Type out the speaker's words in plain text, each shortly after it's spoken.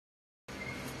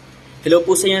Hello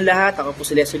po sa inyo lahat, ako po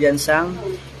si llansang.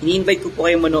 Ini-invite ko po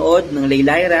kayong manood ng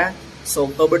Leilaira sa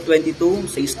October 22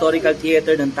 sa Historical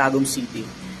Theater ng Tagum City.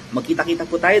 Magkita-kita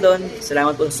po tayo doon.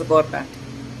 Salamat po sa suporta.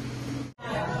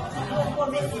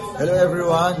 Hello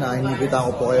everyone, iniimbita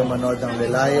ko po kayong manood ng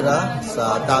Leilaira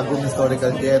sa Tagum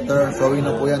Historical Theater. Showing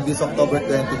na po yan this October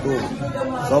 22.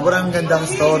 Sobrang gandang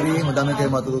story, madami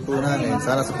kayong matututunan and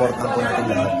sana supportan po natin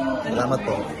lahat. Salamat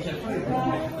po.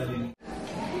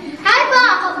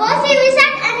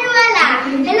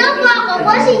 Hello po, ako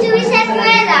po si Juices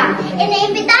Ruela.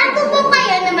 Iniimbitahan ko po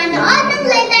kayo na manood ng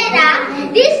Leilaira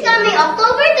this coming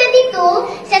October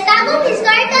 22 sa Tagum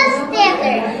Historical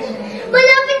Theater.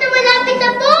 Malapit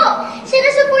na po!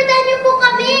 Sinasuportahan niyo po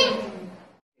kami!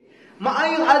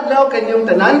 Maayong adlaw kanyang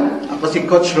tanan. Ako si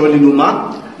Coach Rolly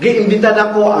Luma. Giimbita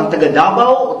na ko ang taga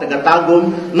Davao o taga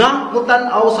Tagum nga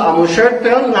mutanaw sa among short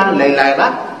film nga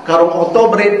Leilaira karong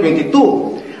October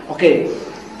 22. Okay,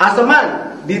 asa man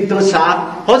dito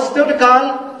sa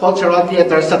Historical Cultural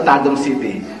Theater sa Tagum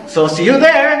City. So, see you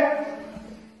there!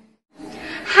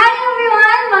 Hi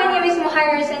everyone! My name is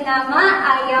Muhaira Sanama.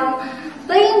 I am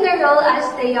playing the role as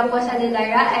Teya po sa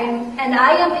Leilaira and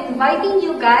I am inviting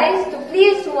you guys to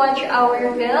please watch our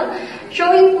film.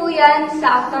 Showing po yan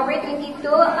sa October 22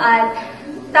 at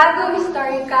Tagum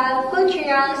Historical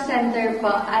Cultural Center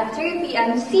po at 3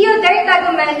 p.m. See you there,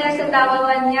 Tagumenias and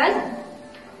Davao-anias!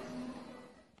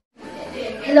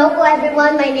 Hello po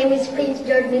everyone, my name is Prince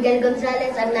George Miguel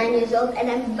Gonzalez. I'm 9 years old and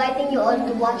I'm inviting you all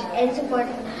to watch and support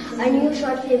our new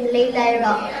short film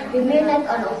Leilaira, premiered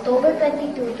on October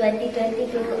 22,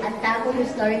 2022 at Tagum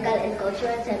Historical and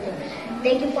Cultural Center.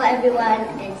 Thank you po everyone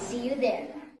and see you there.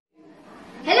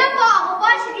 Hello po, ako po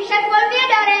si Christian Paul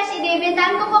Villadores.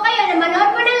 Iniimbitahan ko po kayo na manood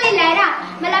po ng Leilaira.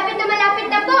 Malapit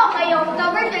na po kayo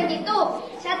October 22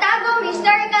 sa Tagum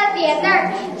Historical Theater.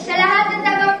 Sa lahat ng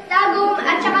Tagum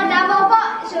at saka Davao po,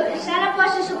 sana po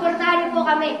susuportahan niyo po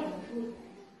kami.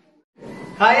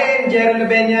 Hi, I'm Jerry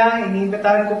Lubenya.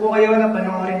 Iniimbitahan ko po kayo na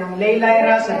panoorin ng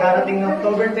Leilaira sa darating na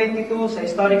October 22 sa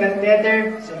Historical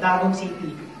Theater sa Tagum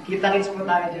City. Kita-kits po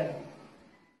tayo dyan.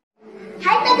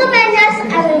 Hi Tagumenias!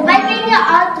 I'm inviting you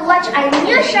all to watch our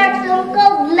new short film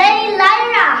called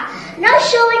Leilaira. Now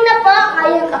showing na po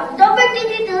ngayong October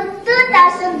 22,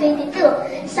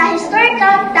 2022 sa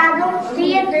Historical Tagum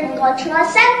Theater Cultural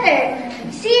Center.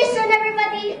 See you soon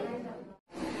everybody!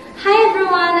 Hi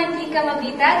everyone, I'm Tika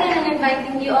Mabitag and I'm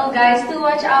inviting you all guys to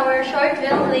watch our short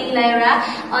film Leilaira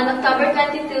on October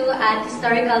 22 at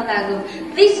Historical Tagum.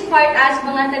 Please support us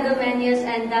mga Tagumenias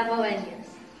and Davao-anias.